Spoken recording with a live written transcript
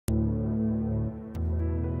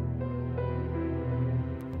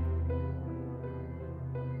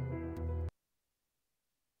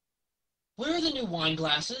Where are the new wine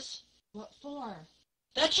glasses? What for?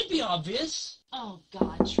 That should be obvious. Oh,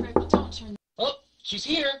 God, Trip, don't turn... Oh, she's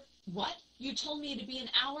here. What? You told me to be an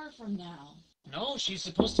hour from now. No, she's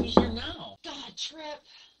supposed to be here now. God, Trip.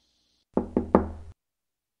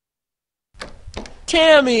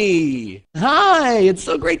 Tammy! Hi, it's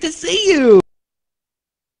so great to see you!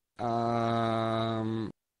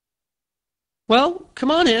 Well, come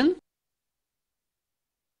on in.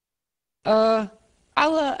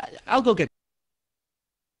 I'll go get...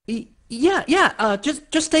 Yeah,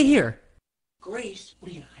 just stay here. Grace,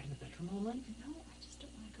 what are you gonna hide in the bedroom all night? No, I just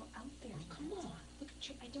don't want to go out there. Oh, come on. Look,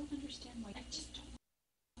 Trip, I don't understand why. I just don't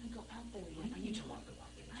want to go out there. I need to want to go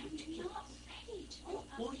out there. I'm not ready to go out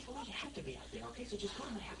Well, you have to be out there, okay? So just go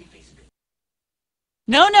to my happy face and go.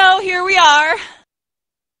 No, here we are.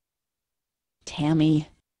 Tammy.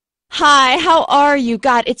 Hi, how are you?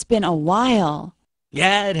 God, it's been a while.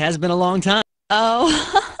 Yeah, it has been a long time. Oh,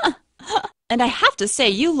 and I have to say,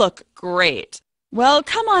 you look great. Well,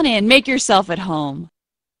 come on in, make yourself at home.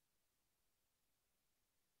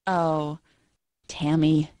 Oh,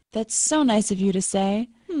 Tammy, that's so nice of you to say.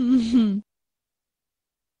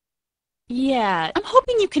 Yeah, I'm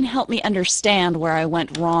hoping you can help me understand where I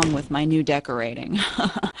went wrong with my new decorating.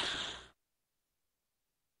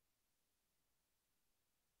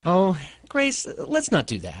 Oh, Grace, let's not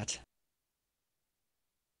do that.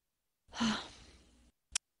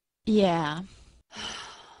 Yeah.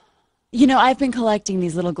 You know, I've been collecting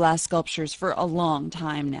these little glass sculptures for a long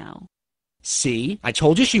time now. See, I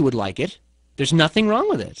told you she would like it. There's nothing wrong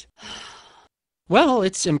with it. Well,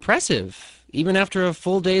 it's impressive, even after a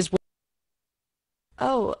full day's work.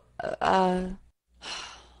 Oh,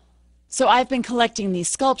 so I've been collecting these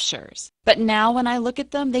sculptures, but now when I look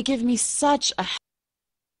at them, they give me such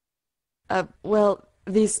a... well,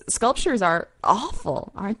 these sculptures are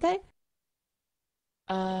awful, aren't they?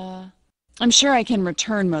 I'm sure I can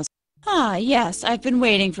return most... Ah, yes, I've been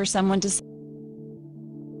waiting for someone to...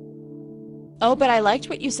 Oh, but I liked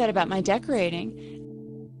what you said about my decorating.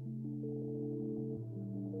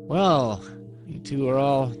 Well, you two are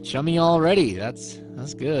all chummy already. That's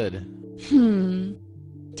good.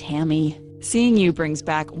 Tammy, seeing you brings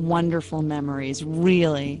back wonderful memories,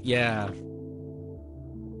 really. Yeah.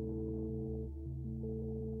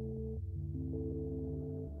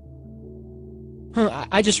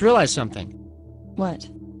 I just realized something. What?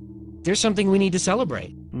 There's something we need to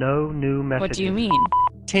celebrate. No new messages. What do you mean?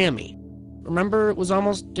 Tammy. Remember, it was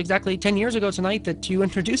almost exactly 10 years ago tonight that you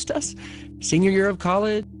introduced us? Senior year of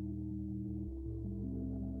college.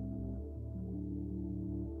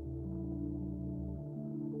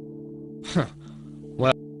 Huh.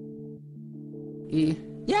 Well...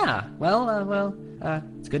 Yeah,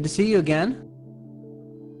 it's good to see you again.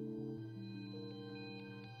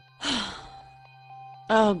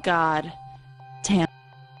 Oh, God. Tam.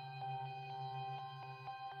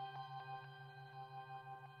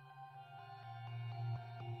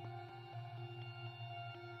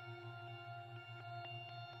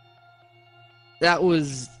 That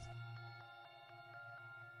was...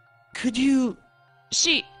 Could you...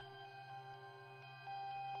 Should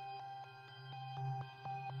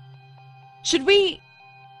we...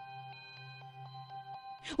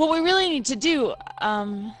 What we really need to do,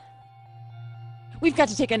 we've got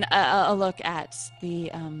to take a look at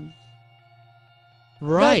the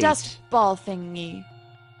Right. the dust ball thingy.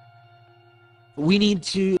 We need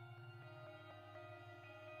to...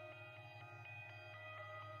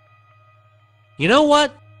 You know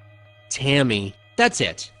what? Tammy, that's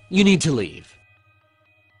it. You need to leave.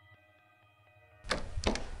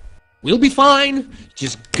 We'll be fine.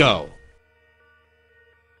 Just go.